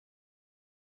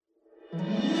Now,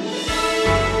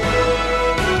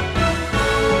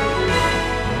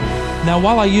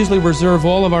 while I usually reserve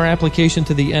all of our application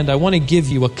to the end, I want to give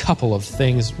you a couple of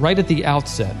things right at the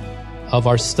outset of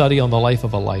our study on the life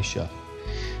of Elisha.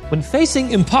 When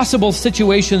facing impossible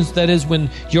situations, that is, when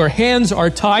your hands are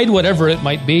tied, whatever it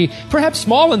might be, perhaps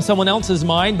small in someone else's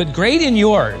mind, but great in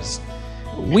yours,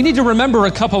 we need to remember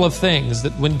a couple of things.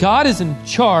 That when God is in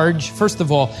charge, first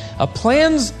of all,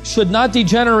 plans should not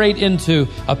degenerate into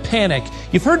a panic.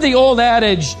 You've heard the old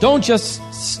adage, don't just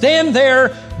stand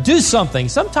there, do something.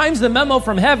 Sometimes the memo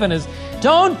from heaven is,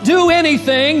 don't do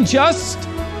anything, just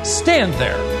stand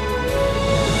there.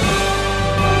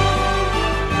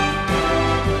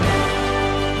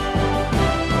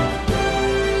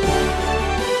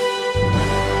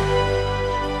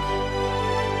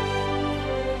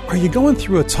 Are you going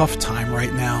through a tough time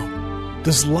right now?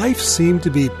 Does life seem to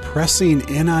be pressing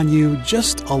in on you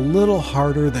just a little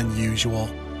harder than usual?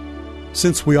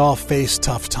 Since we all face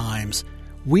tough times,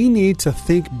 we need to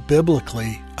think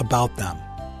biblically about them.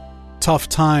 Tough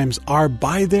times are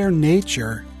by their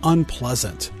nature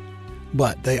unpleasant,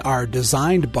 but they are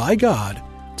designed by God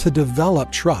to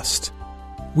develop trust.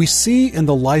 We see in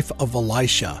the life of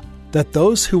Elisha that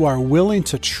those who are willing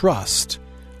to trust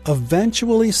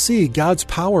eventually see God's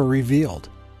power revealed.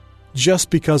 Just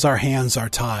because our hands are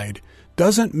tied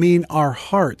doesn't mean our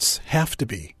hearts have to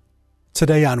be.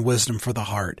 Today on Wisdom for the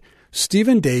Heart,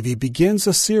 Stephen Davey begins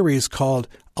a series called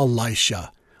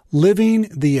Elisha, Living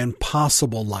the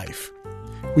Impossible Life.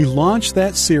 We launch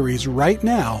that series right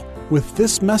now with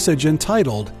this message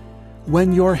entitled,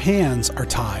 When Your Hands Are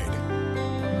Tied.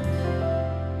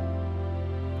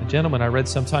 A gentleman I read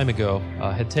some time ago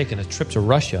had taken a trip to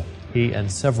Russia. He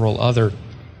and several other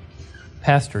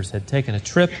pastors had taken a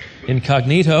trip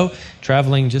incognito,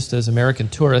 traveling just as American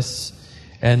tourists,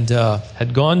 and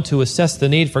had gone to assess the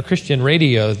need for Christian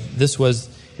radio. This was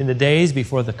in the days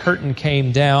before the curtain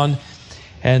came down,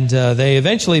 and they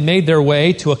eventually made their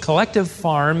way to a collective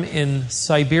farm in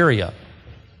Siberia.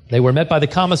 They were met by the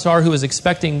commissar who was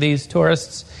expecting these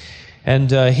tourists, and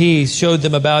he showed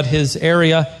them about his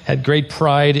area, had great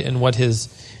pride in what his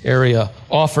area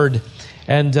offered.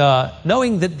 And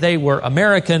knowing that they were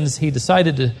Americans, he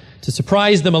decided to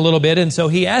surprise them a little bit. And so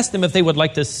he asked them if they would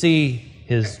like to see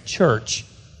his church.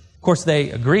 Of course,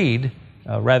 they agreed,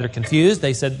 rather confused.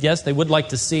 They said, yes, they would like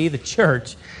to see the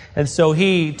church. And so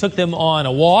he took them on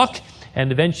a walk,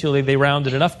 and eventually they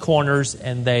rounded enough corners,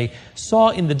 and they saw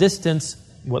in the distance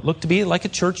what looked to be like a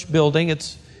church building.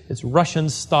 It's Russian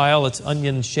style. It's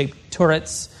onion-shaped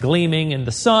turrets gleaming in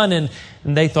the sun. And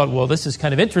they thought, well, this is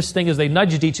kind of interesting, as they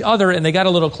nudged each other and they got a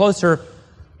little closer,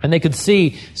 and they could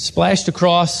see splashed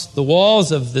across the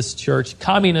walls of this church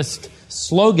communist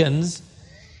slogans.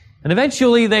 And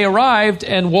eventually they arrived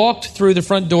and walked through the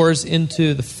front doors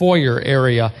into the foyer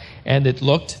area. And it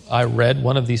looked, I read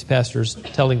one of these pastors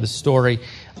telling the story,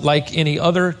 like any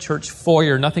other church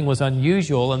foyer. Nothing was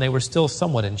unusual, and they were still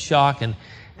somewhat in shock. And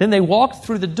then they walked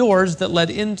through the doors that led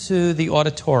into the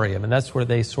auditorium, and that's where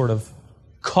they sort of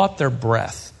caught their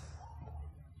breath.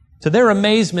 To their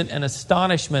amazement and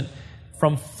astonishment,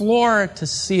 from floor to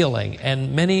ceiling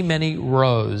and many, many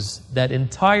rows, that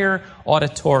entire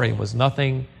auditorium was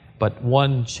nothing but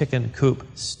one chicken coop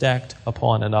stacked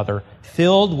upon another,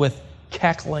 filled with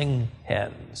cackling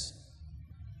hens.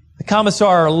 The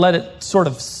commissar let it sort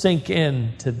of sink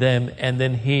in to them, and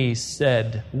then he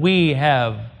said, "We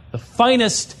have the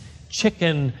finest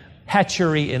chicken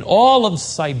hatchery in all of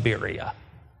Siberia."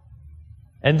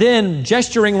 And then,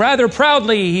 gesturing rather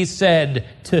proudly, he said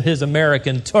to his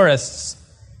American tourists,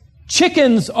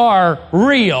 "Chickens are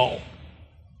real.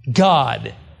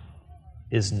 God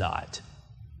is not."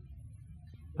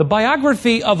 The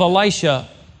biography of Elisha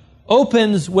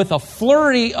opens with a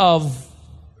flurry of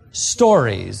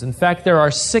stories. In fact, there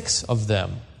are 6 of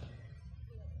them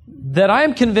that I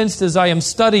am convinced, as I am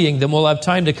studying them, we'll have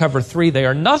time to cover 3. They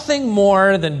are nothing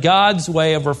more than God's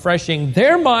way of refreshing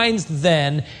their minds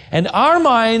then and our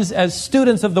minds as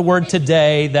students of the Word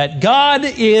today, that God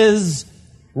is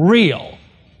real.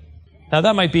 Now,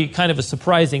 that might be kind of a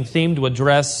surprising theme to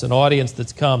address an audience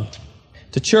that's come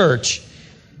to church.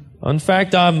 In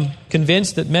fact, I'm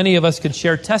convinced that many of us could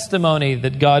share testimony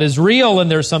that God is real, and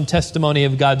there's some testimony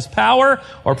of God's power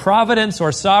or providence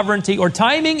or sovereignty or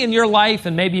timing in your life.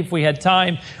 And maybe if we had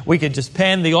time, we could just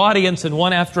pan the audience, and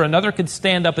one after another could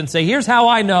stand up and say, here's how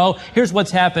I know, here's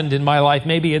what's happened in my life.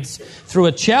 Maybe it's through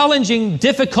a challenging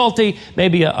difficulty,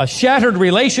 maybe a shattered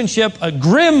relationship, a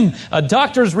grim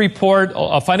doctor's report,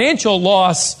 a financial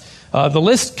loss. The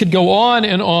list could go on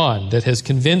that has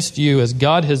convinced you, as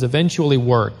God has eventually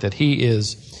worked, that He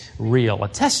is real. A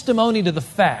testimony to the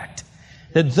fact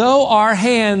that though our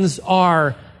hands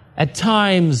are at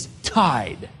times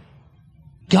tied,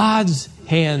 God's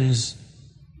hands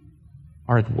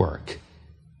are at work.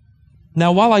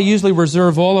 Now, while I usually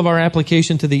reserve all of our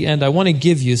application to the end, I want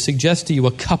to suggest to you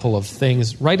a couple of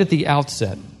things right at the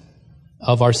outset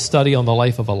of our study on the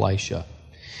life of Elisha.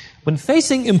 When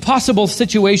facing impossible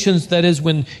situations, that is,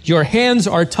 when your hands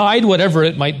are tied, whatever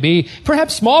it might be,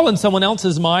 perhaps small in someone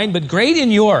else's mind, but great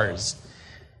in yours,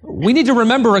 we need to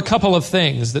remember a couple of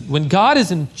things. That when God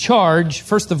is in charge,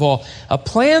 first of all,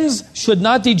 plans should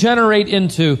not degenerate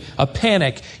into a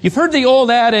panic. You've heard the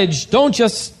old adage, don't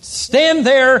just stand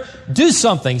there, do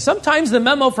something. Sometimes the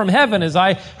memo from heaven, as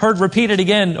I heard repeated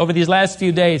again over these last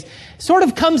few days, sort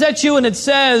of comes at you and it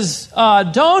says,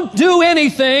 don't do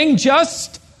anything,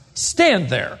 just stand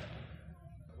there.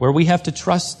 Where we have to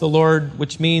trust the Lord,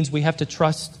 which means we have to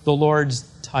trust the Lord's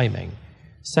timing.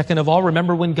 Second of all,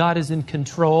 remember when God is in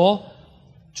control,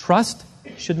 trust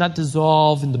should not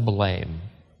dissolve into blame.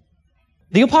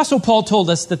 The Apostle Paul told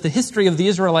us that the history of the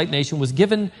Israelite nation was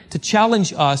given to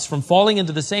challenge us from falling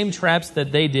into the same traps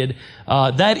that they did,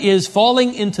 that is,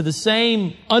 falling into the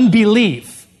same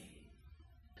unbelief.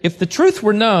 If the truth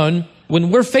were known,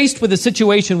 when we're faced with a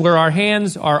situation where our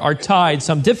hands are tied,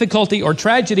 some difficulty or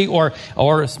tragedy or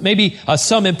maybe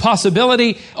some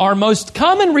impossibility, our most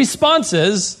common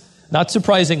responses, not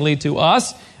surprisingly to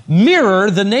us,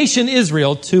 mirror the nation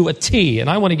Israel to a T. And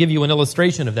I want to give you an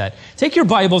illustration of that. Take your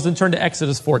Bibles and turn to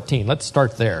Exodus 14. Let's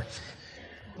start there.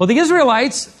 Well, the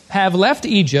Israelites have left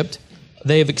Egypt.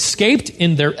 They have escaped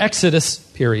in their Exodus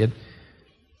period.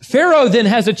 Pharaoh then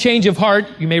has a change of heart,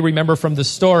 you may remember from the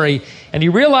story, and he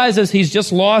realizes he's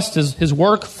just lost his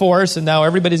workforce, and now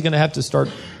everybody's going to have to start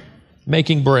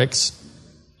making bricks.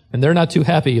 And they're not too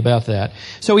happy about that.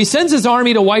 So he sends his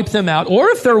army to wipe them out, or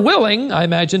if they're willing, I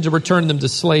imagine, to return them to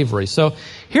slavery. So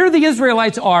here the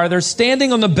Israelites are. They're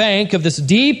standing on the bank of this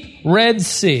deep Red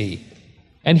Sea.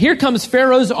 And here comes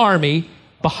Pharaoh's army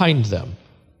behind them.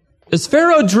 As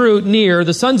Pharaoh drew near,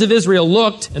 the sons of Israel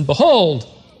looked, and behold,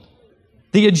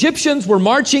 the Egyptians were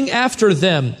marching after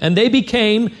them, and they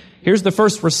became, here's the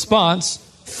first response,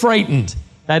 frightened.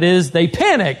 That is, they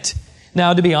panicked.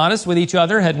 Now, to be honest with each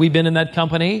other, had we been in that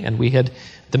company and we had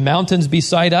the mountains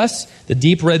beside us, the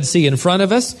deep Red Sea in front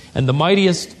of us, and the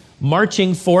mightiest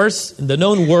marching force in the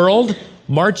known world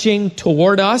marching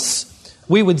toward us,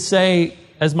 we would say,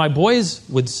 as my boys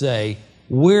would say,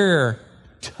 we're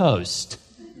toast.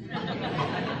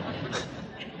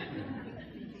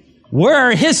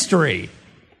 We're history.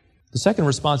 The second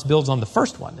response builds on the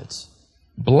first one. It's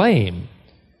blame.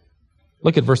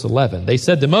 Look at verse 11. They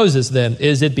said to Moses then,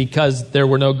 is it because there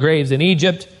were no graves in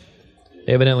Egypt?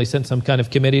 They evidently sent some kind of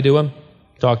committee to him.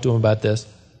 Talk to him about this.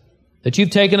 That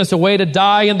you've taken us away to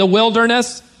die in the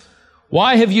wilderness?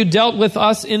 Why have you dealt with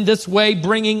us in this way,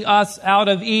 bringing us out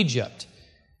of Egypt?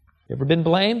 You ever been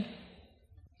blamed?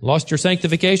 Lost your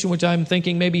sanctification, which I'm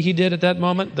thinking maybe he did at that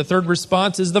moment. The third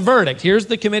response is the verdict. Here's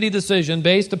the committee decision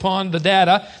based upon the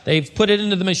data. They've put it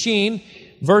into the machine.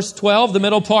 Verse 12, the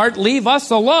middle part, leave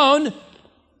us alone,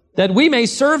 that we may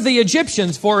serve the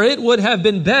Egyptians, for it would have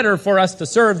been better for us to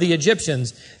serve the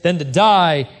Egyptians than to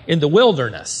die in the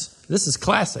wilderness. This is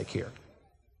classic here.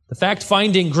 The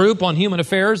fact-finding group on human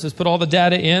affairs has put all the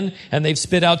data in, and they've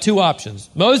spit out two options.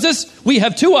 Moses, we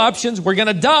have two options. We're going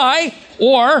to die,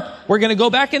 or we're going to go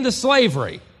back into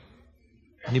slavery.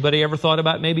 Anybody ever thought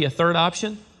about maybe a third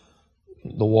option?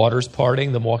 The waters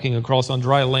parting, them walking across on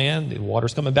dry land, the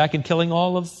waters coming back and killing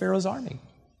all of Pharaoh's army.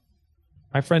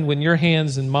 My friend, when your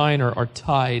hands and mine are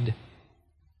tied,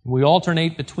 we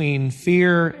alternate between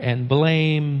fear and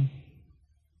blame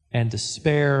and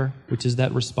despair, which is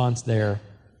that response there.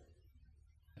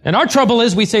 And our trouble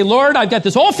is we say, Lord, I've got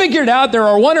this all figured out. There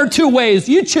are one or two ways.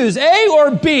 You choose A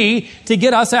or B to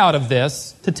get us out of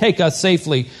this, to take us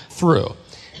safely through.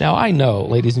 Now, I know,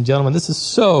 ladies and gentlemen, this is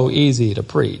so easy to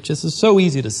preach. This is so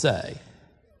easy to say.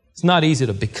 It's not easy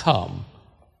to become.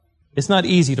 It's not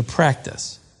easy to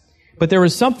practice. But there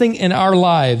is something in our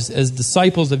lives as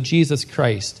disciples of Jesus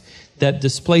Christ that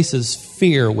displaces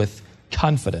fear with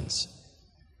confidence.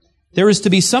 There is to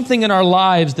be something in our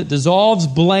lives that dissolves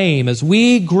blame. As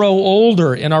we grow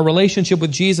older in our relationship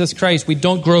with Jesus Christ, we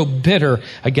don't grow bitter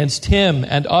against Him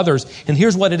and others. And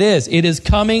here's what it is. It is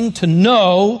coming to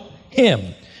know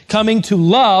Him, coming to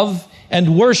love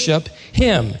and worship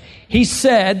Him. He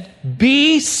said,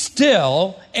 be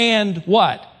still and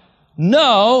what?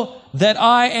 Know that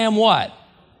I am what?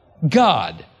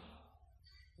 God.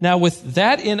 Now, with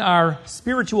that in our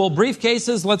spiritual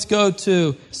briefcases, let's go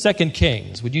to 2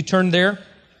 Kings. Would you turn there?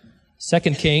 2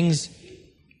 Kings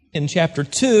in chapter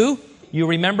 2. You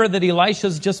remember that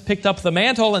Elisha's just picked up the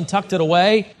mantle and tucked it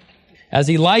away as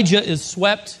Elijah is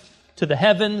swept to the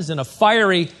heavens in a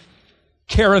fiery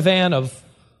caravan of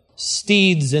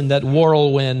steeds in that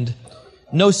whirlwind.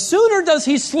 No sooner does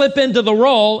he slip into the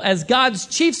role as God's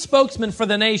chief spokesman for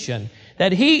the nation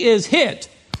that he is hit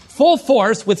full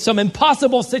force with some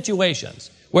impossible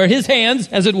situations where his hands,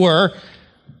 as it were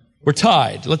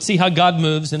tied. Let's see how God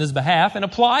moves in his behalf and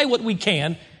apply what we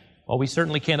can. Well, we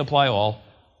certainly can't apply all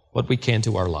what we can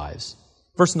to our lives.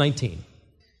 Verse 19.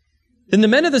 Then the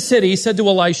men of the city said to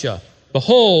Elisha,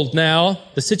 behold, now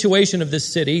the situation of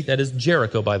this city, that is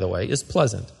Jericho, by the way, is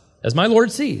pleasant, as my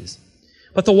Lord sees.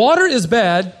 But the water is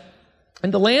bad,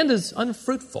 and the land is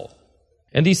unfruitful.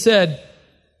 And he said,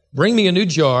 bring me a new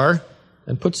jar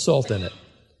and put salt in it.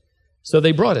 So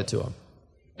they brought it to him.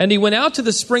 And he went out to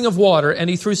the spring of water, and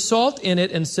he threw salt in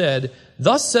it and said,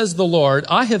 thus says the Lord,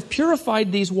 I have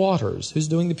purified these waters. Who's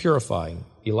doing the purifying?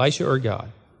 Elisha or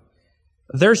God?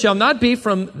 There shall not be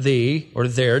from thee or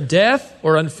there death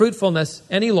or unfruitfulness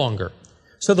any longer.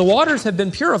 So the waters have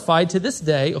been purified to this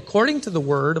day according to the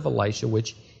word of Elisha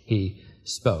which he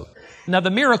spoke. Now the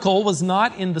miracle was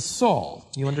not in the salt.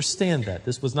 You understand that.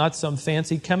 This was not some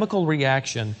fancy chemical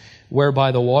reaction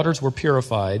whereby the waters were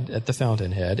purified at the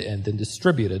fountainhead and then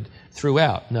distributed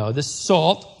throughout. No, this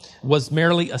salt was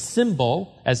merely a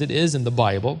symbol, as it is in the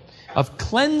Bible, of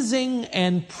cleansing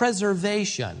and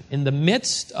preservation in the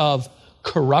midst of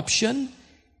corruption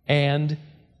and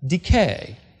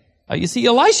decay. You see,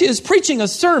 Elisha is preaching a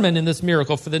sermon in this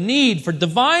miracle for the need for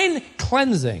divine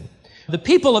cleansing. The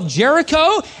people of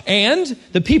Jericho and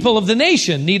the people of the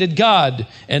nation needed God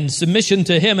and submission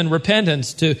to him and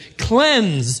repentance to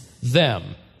cleanse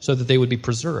them so that they would be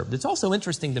preserved. It's also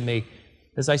interesting to me,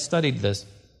 as I studied this,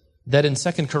 that in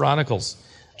 2 Chronicles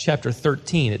chapter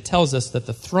 13, it tells us that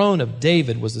the throne of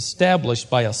David was established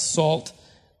by a salt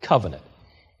covenant.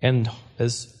 And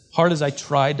as hard as I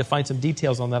tried to find some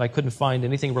details on that, I couldn't find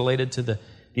anything related to the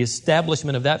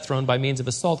establishment of that throne by means of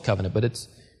a salt covenant, but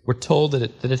we're told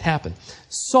that it happened.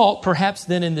 Salt, perhaps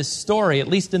then in this story, at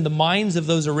least in the minds of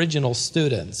those original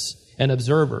students and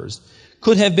observers,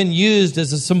 could have been used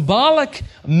as a symbolic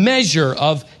measure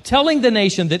of telling the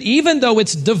nation that even though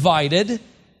it's divided,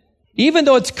 even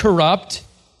though it's corrupt,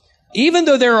 even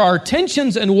though there are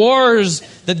tensions and wars,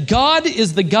 that God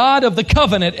is the God of the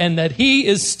covenant and that he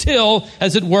is still,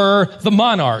 as it were, the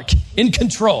monarch in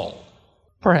control.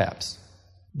 Perhaps.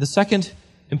 The second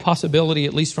impossibility,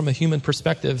 at least from a human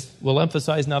perspective, will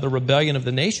emphasize now the rebellion of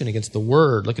the nation against the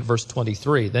word. Look at verse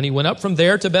 23. Then he went up from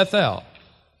there to Bethel.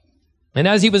 And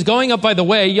as he was going up by the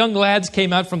way, young lads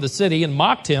came out from the city and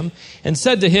mocked him and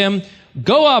said to him,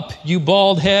 go up, you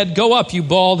bald head, go up, you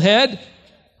bald head.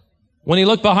 When he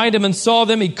looked behind him and saw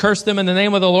them, he cursed them in the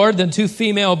name of the Lord. Then 2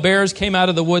 female bears came out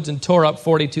of the woods and tore up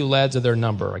 42 lads of their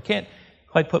number. I can't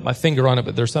quite put my finger on it,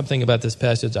 but there's something about this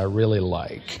passage I really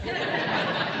like.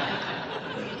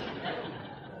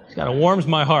 It kind of warms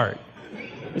my heart.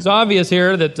 It's obvious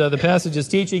here that the passage is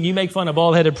teaching you make fun of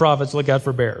bald-headed prophets, look out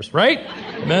for bears, right?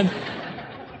 Amen?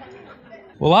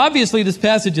 Well, obviously this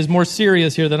passage is more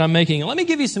serious here than I'm making. Let me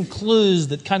give you some clues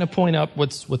that kind of point out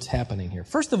what's happening here.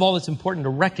 First of all, it's important to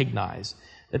recognize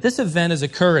that this event is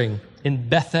occurring in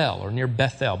Bethel or near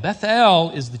Bethel.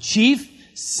 Bethel is the chief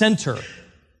center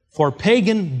for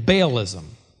pagan Baalism.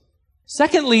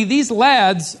 Secondly, these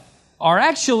lads are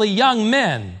actually young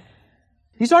men.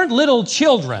 These aren't little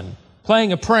children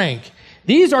playing a prank.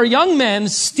 These are young men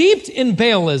steeped in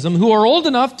Baalism who are old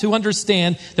enough to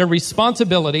understand their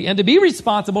responsibility and to be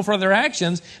responsible for their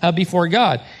actions before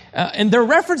God. And their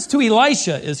reference to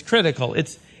Elisha is critical.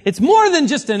 It's more than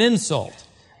just an insult.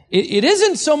 It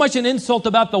isn't so much an insult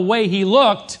about the way he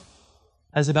looked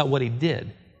as about what he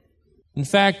did. In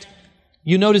fact,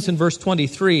 you notice in verse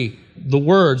 23, the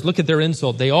words, look at their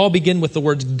insult. They all begin with the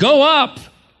words, go up,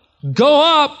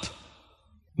 go up.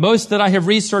 Most that I have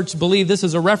researched believe this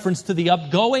is a reference to the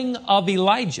upgoing of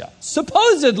Elijah.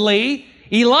 Supposedly,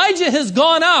 Elijah has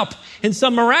gone up in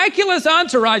some miraculous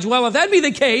entourage. Well, if that be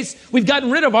the case, we've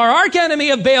gotten rid of our arch enemy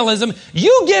of Baalism.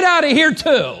 You get out of here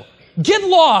too. Get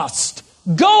lost.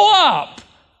 Go up.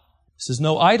 This is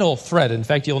no idle threat. In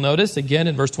fact, you'll notice again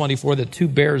in verse 24 that 2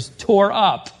 bears tore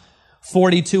up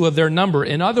 42 of their number.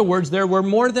 In other words, there were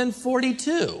more than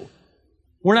 42.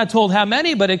 We're not told how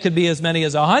many, but it could be as many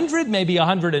as 100, maybe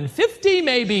 150,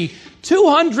 maybe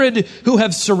 200 who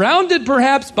have surrounded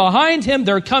perhaps behind him.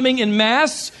 They're coming in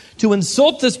mass to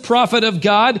insult this prophet of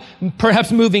God,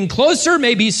 perhaps moving closer,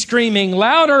 maybe screaming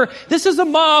louder. This is a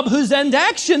mob whose end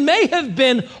action may have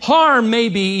been harm,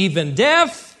 maybe even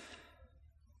death.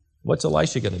 What's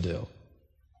Elisha going to do?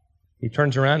 He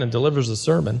turns around and delivers a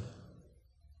sermon.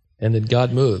 And then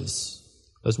God moves.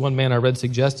 As one man I read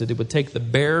suggested, it would take the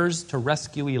bears to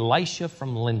rescue Elisha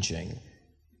from lynching.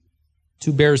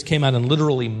 2 bears came out and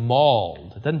literally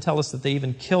mauled. It doesn't tell us that they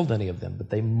even killed any of them,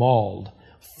 but they mauled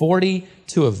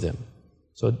 42 of them.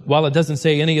 So while it doesn't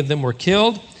say any of them were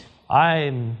killed,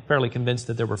 I'm fairly convinced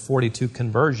that there were 42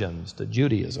 conversions to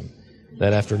Judaism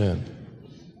that afternoon.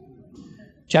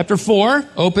 Chapter 4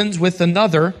 opens with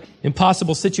another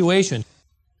impossible situation.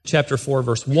 Chapter 4,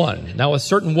 verse 1. Now a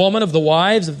certain woman of the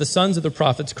wives of the sons of the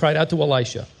prophets cried out to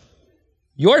Elisha,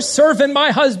 "Your servant,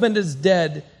 my husband, is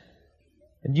dead,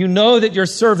 and you know that your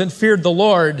servant feared the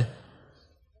Lord,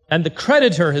 and the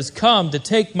creditor has come to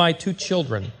take my 2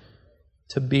 children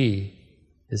to be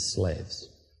his slaves."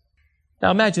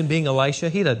 Now imagine being Elisha.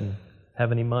 He doesn't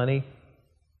have any money.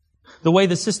 The way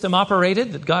the system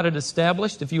operated that God had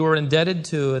established, if you were indebted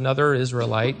to another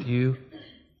Israelite,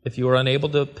 if you were unable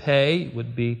to pay,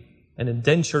 would be an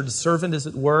indentured servant, as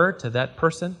it were, to that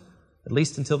person, at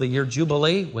least until the year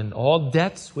Jubilee, when all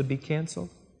debts would be canceled.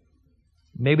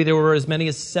 Maybe there were as many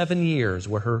as 7 years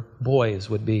where her boys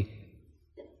would be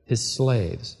his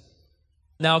slaves.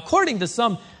 Now, according to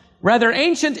some rather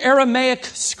ancient Aramaic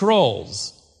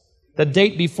scrolls that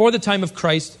date before the time of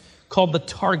Christ, called the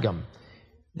Targum,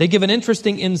 they give an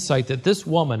interesting insight that this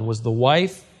woman was the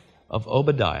wife of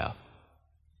Obadiah,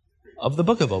 of the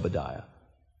book of Obadiah.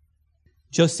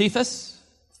 Josephus,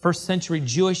 first century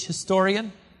Jewish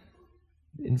historian,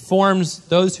 informs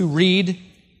those who read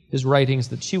his writings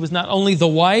that she was not only the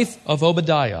wife of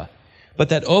Obadiah, but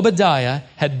that Obadiah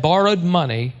had borrowed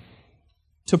money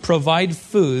to provide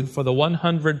food for the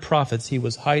 100 prophets he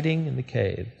was hiding in the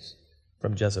caves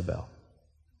from Jezebel.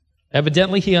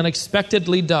 Evidently, he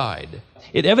unexpectedly died.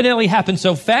 It evidently happened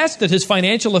so fast that his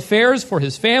financial affairs for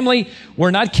his family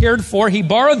were not cared for. He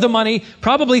borrowed the money,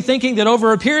 probably thinking that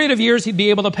over a period of years he'd be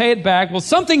able to pay it back. Well,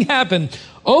 something happened.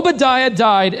 Obadiah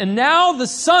died, and now the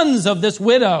sons of this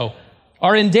widow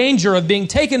are in danger of being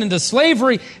taken into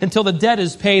slavery until the debt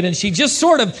is paid. And she just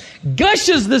sort of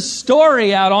gushes this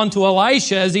story out onto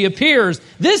Elisha as he appears.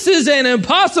 This is an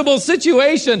impossible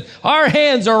situation. Our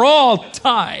hands are all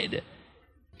tied.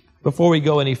 Before we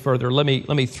go any further, let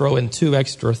me throw in 2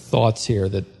 extra thoughts here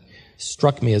that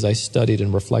struck me as I studied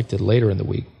and reflected later in the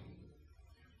week.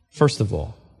 First of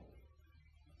all,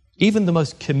 even the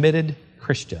most committed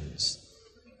Christians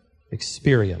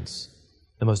experience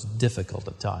the most difficult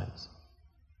of times.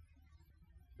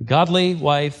 The godly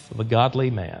wife of a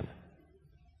godly man.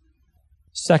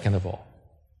 Second of all,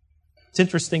 it's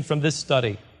interesting from this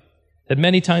study that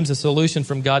many times the solution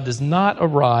from God does not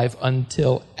arrive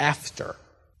until after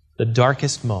the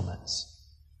darkest moments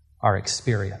are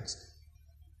experienced.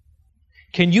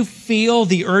 Can you feel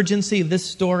the urgency of this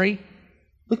story?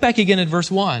 Look back again at verse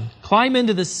 1. Climb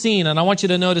into the scene, and I want you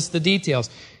to notice the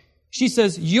details. She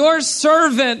says, "Your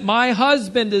servant, my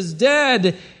husband, is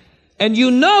dead, and you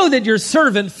know that your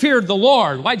servant feared the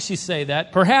Lord." Why'd she say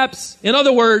that? Perhaps, in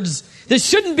other words, this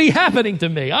shouldn't be happening to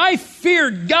me. I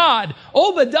feared God.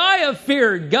 Obadiah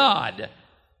feared God.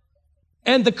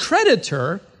 And the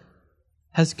creditor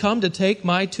has come to take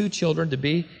my 2 children to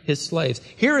be his slaves.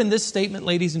 Here in this statement,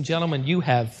 ladies and gentlemen, you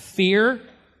have fear.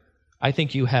 I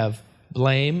think you have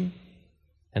blame.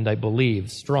 And I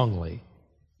believe strongly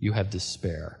you have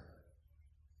despair.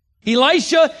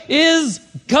 Elisha, is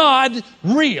God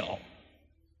real?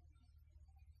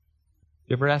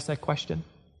 You ever asked that question?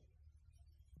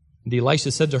 And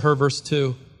Elisha said to her, verse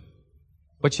 2,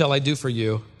 "What shall I do for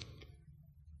you?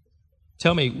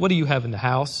 Tell me, what do you have in the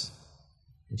house?"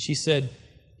 And she said,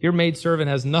 "Your maidservant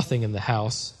has nothing in the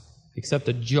house except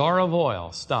a jar of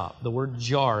oil." Stop. The word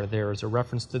jar there is a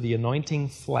reference to the anointing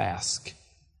flask,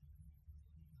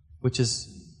 which is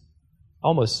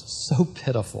almost so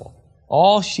pitiful.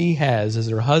 All she has is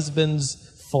her husband's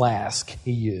flask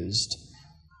he used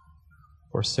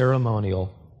for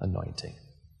ceremonial anointing.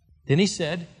 Then he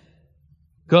said,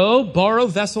 "Go, borrow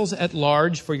vessels at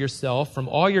large for yourself from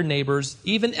all your neighbors,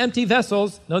 even empty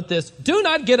vessels." Note this, "Do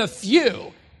not get a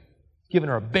few." Giving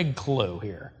her a big clue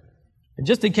here. And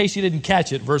just in case you didn't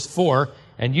catch it, verse 4,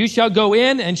 "And you shall go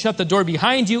in and shut the door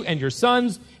behind you and your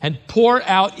sons and pour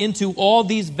out into all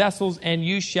these vessels, and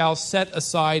you shall set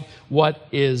aside what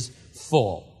is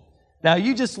full." Now,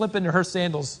 you just slip into her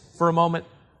sandals for a moment.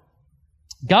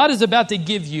 God is about to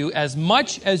give you as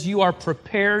much as you are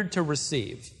prepared to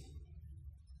receive.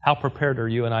 How prepared are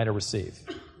you and I to receive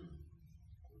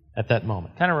at that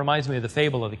moment? Kind of reminds me of the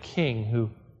fable of the king who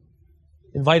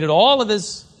invited all of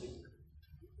his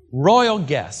royal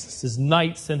guests, his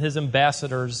knights and his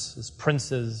ambassadors, his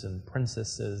princes and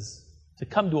princesses, to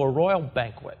come to a royal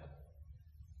banquet.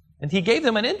 And he gave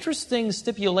them an interesting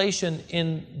stipulation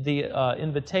in the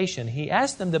invitation. He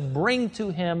asked them to bring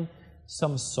to him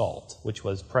some salt, which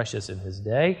was precious in his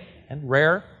day and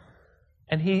rare.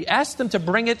 And he asked them to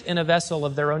bring it in a vessel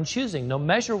of their own choosing. No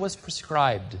measure was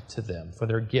prescribed to them for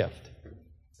their gift.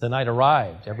 The night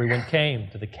arrived. Everyone came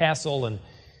to the castle, and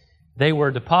they were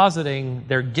depositing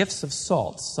their gifts of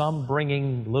salt, some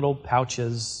bringing little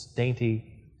pouches, dainty,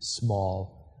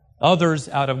 small. Others,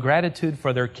 out of gratitude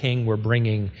for their king, were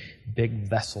bringing big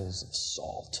vessels of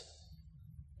salt.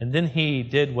 And then he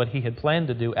did what he had planned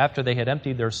to do. After they had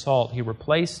emptied their salt, he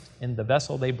replaced in the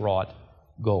vessel they brought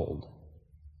gold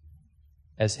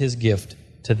as his gift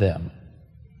to them.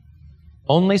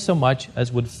 Only so much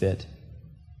as would fit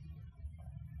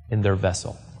in their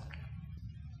vessel.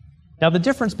 Now, the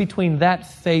difference between that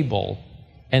fable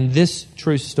and this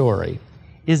true story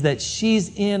is that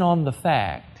she's in on the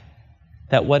fact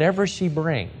that whatever she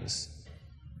brings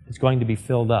is going to be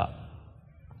filled up.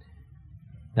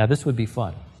 Now, this would be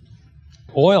fun.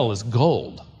 Oil is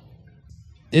gold.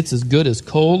 It's as good as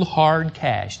cold, hard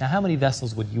cash. Now, how many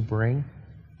vessels would you bring?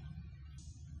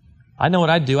 I know what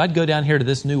I'd do. I'd go down here to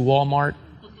this new Walmart,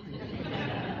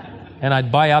 and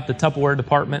I'd buy out the Tupperware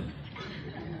department.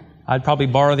 I'd probably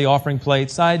borrow the offering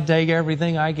plates. I'd take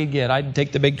everything I could get. I'd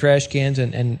take the big trash cans,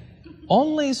 and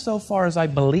only so far as I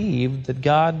believed that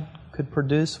God could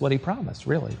produce what he promised,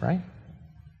 really, right?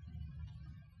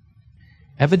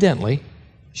 Evidently,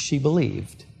 she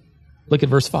believed. Look at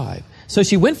verse 5. So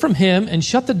she went from him and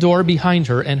shut the door behind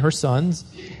her and her sons,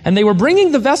 and they were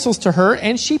bringing the vessels to her,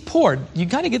 and she poured. You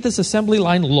got to get this assembly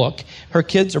line look. Her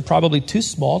kids are probably too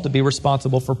small to be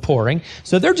responsible for pouring,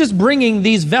 so they're just bringing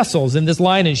these vessels in this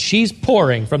line, and she's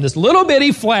pouring from this little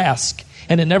bitty flask,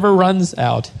 and it never runs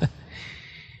out.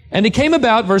 And it came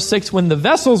about, verse 6, when the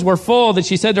vessels were full, that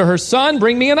she said to her son,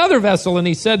 bring me another vessel. And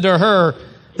he said to her,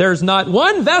 there's not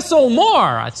one vessel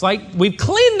more. It's like, we've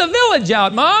cleaned the village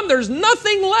out, Mom. There's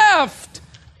nothing left.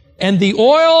 And the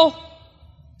oil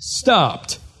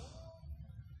stopped.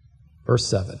 Verse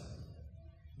 7.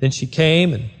 Then she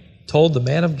came and told the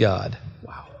man of God.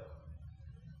 Wow.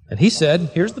 And he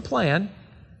said, here's the plan.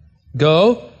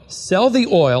 Go, sell the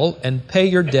oil and pay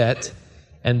your debt,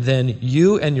 and then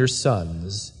you and your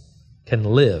sons can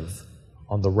live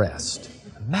on the rest.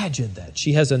 Imagine that.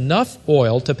 She has enough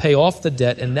oil to pay off the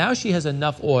debt, and now she has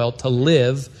enough oil to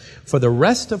live for the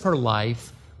rest of her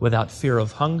life without fear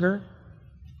of hunger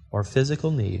or physical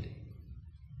need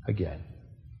again.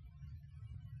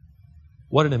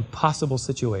 What an impossible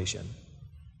situation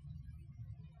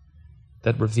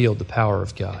that revealed the power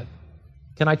of God.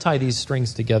 Can I tie these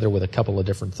strings together with a couple of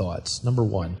different thoughts? Number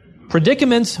one,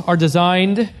 predicaments are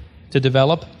designed to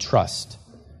develop trust.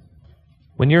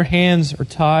 When your hands are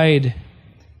tied,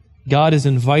 God is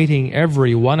inviting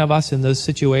every one of us in those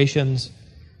situations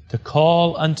to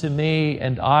call unto me,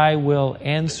 and I will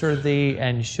answer thee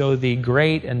and show thee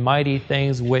great and mighty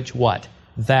things which what?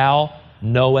 Thou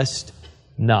knowest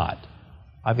not.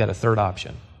 I've got a third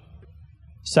option.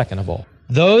 Second of all,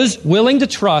 those willing to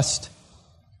trust,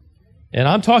 and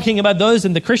I'm talking about those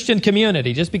in the Christian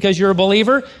community. Just because you're a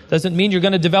believer doesn't mean you're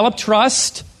going to develop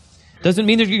trust. Doesn't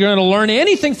mean that you're going to learn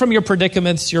anything from your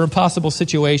predicaments, your impossible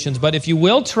situations. But if you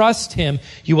will trust him,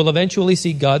 you will eventually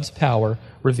see God's power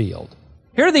revealed.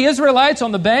 Here are the Israelites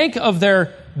on the bank of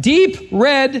their deep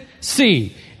Red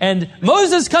Sea. And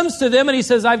Moses comes to them and he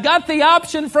says, I've got the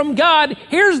option from God.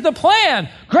 Here's the plan.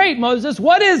 Great, Moses.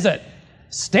 What is it?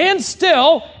 Stand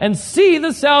still and see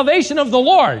the salvation of the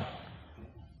Lord.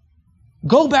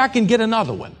 Go back and get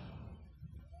another one.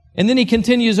 And then he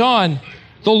continues on.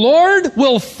 The Lord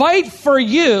will fight for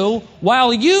you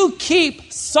while you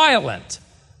keep silent.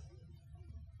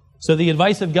 So the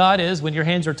advice of God is, when your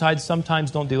hands are tied, sometimes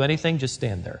don't do anything, just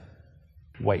stand there.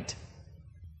 Wait.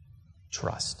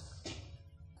 Trust.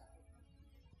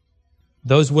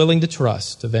 Those willing to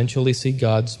trust eventually see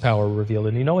God's power revealed.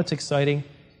 And you know what's exciting?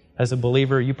 As a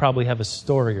believer, you probably have a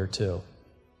story or two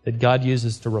that God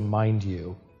uses to remind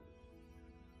you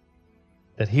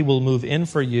that he will move in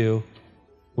for you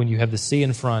when you have the sea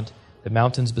in front, the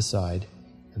mountains beside,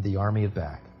 and the army at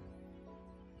back.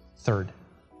 Third,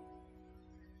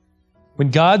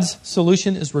 when God's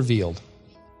solution is revealed,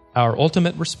 our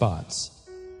ultimate response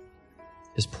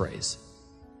is praise.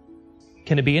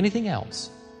 Can it be anything else?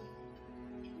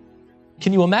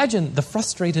 Can you imagine the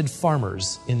frustrated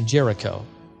farmers in Jericho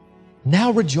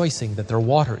now rejoicing that their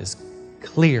water is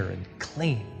clear and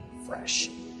clean, fresh?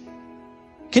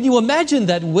 Can you imagine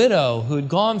that widow who'd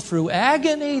gone through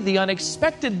agony, the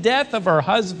unexpected death of her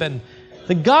husband,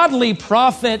 the godly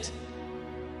prophet,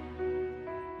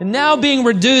 and now being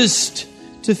reduced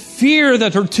to fear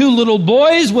that her 2 little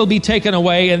boys will be taken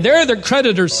away, and there the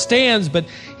creditor stands. But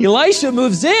Elisha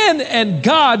moves in, and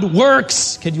God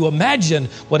works. Can you imagine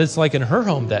what it's like in her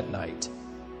home that night?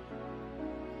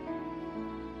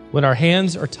 When our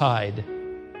hands are tied,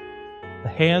 the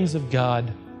hands of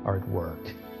God are at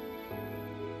work.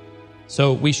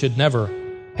 So we should never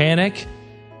panic,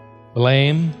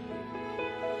 blame,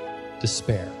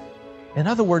 despair. In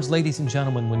other words, ladies and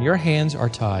gentlemen, when your hands are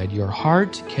tied, your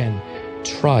heart can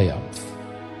triumph.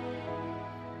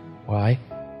 Why?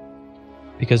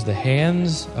 Because the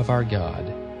hands of our God,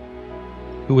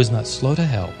 who is not slow to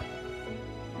help,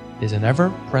 is an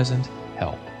ever-present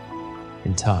help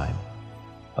in time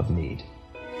of need.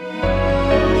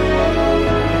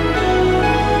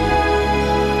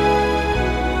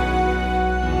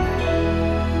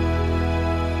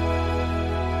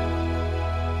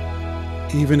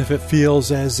 Even if it feels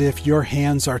as if your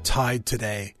hands are tied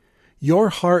today, your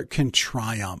heart can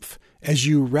triumph as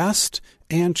you rest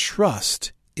and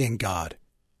trust in God.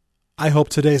 I hope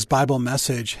today's Bible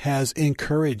message has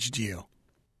encouraged you.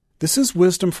 This is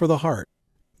Wisdom for the Heart.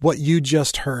 What you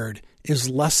just heard is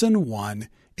Lesson 1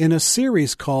 in a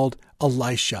series called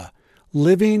Elisha,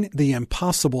 Living the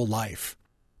Impossible Life.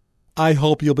 I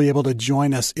hope you'll be able to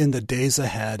join us in the days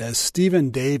ahead as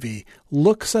Stephen Davey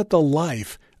looks at the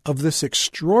life of this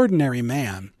extraordinary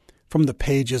man from the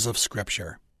pages of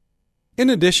Scripture. In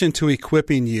addition to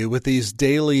equipping you with these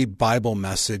daily Bible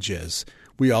messages,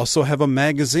 we also have a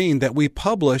magazine that we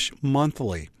publish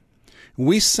monthly.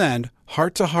 We send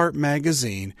Heart to Heart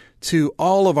magazine to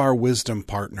all of our wisdom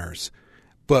partners,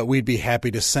 but we'd be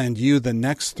happy to send you the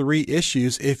next 3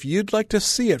 issues if you'd like to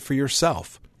see it for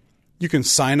yourself. You can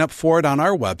sign up for it on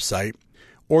our website,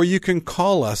 or you can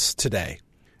call us today.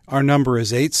 Our number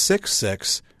is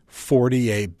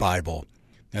 866-48-BIBLE.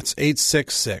 That's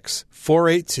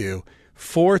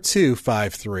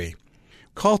 866-482-4253.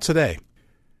 Call today.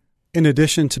 In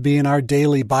addition to being our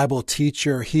daily Bible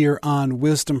teacher here on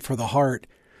Wisdom for the Heart,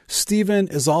 Stephen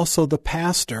is also the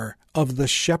pastor of the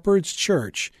Shepherd's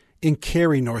Church in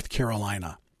Cary, North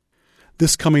Carolina.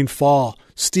 This coming fall,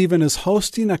 Stephen is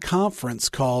hosting a conference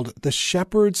called the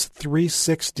Shepherd's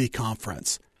 360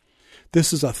 Conference.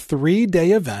 This is a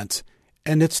 3-day event,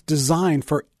 and it's designed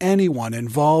for anyone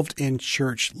involved in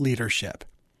church leadership.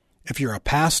 If you're a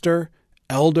pastor,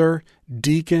 elder,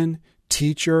 deacon,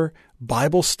 teacher,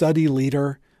 Bible study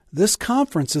leader, this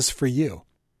conference is for you.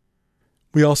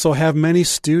 We also have many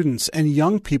students and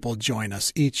young people join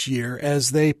us each year as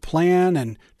they plan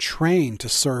and train to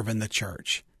serve in the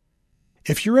church.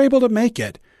 If you're able to make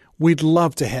it, we'd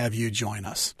love to have you join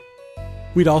us.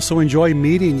 We'd also enjoy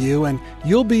meeting you, and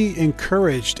you'll be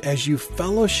encouraged as you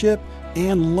fellowship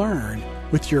and learn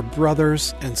with your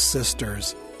brothers and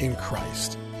sisters in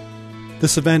Christ.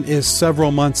 This event is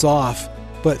several months off,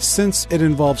 but since it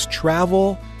involves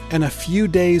travel and a few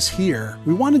days here,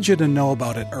 we wanted you to know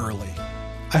about it early.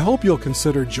 I hope you'll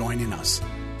consider joining us.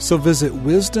 So visit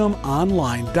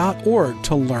wisdomonline.org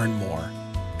to learn more.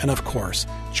 And of course,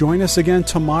 join us again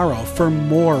tomorrow for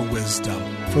more Wisdom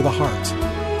for the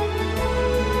Heart.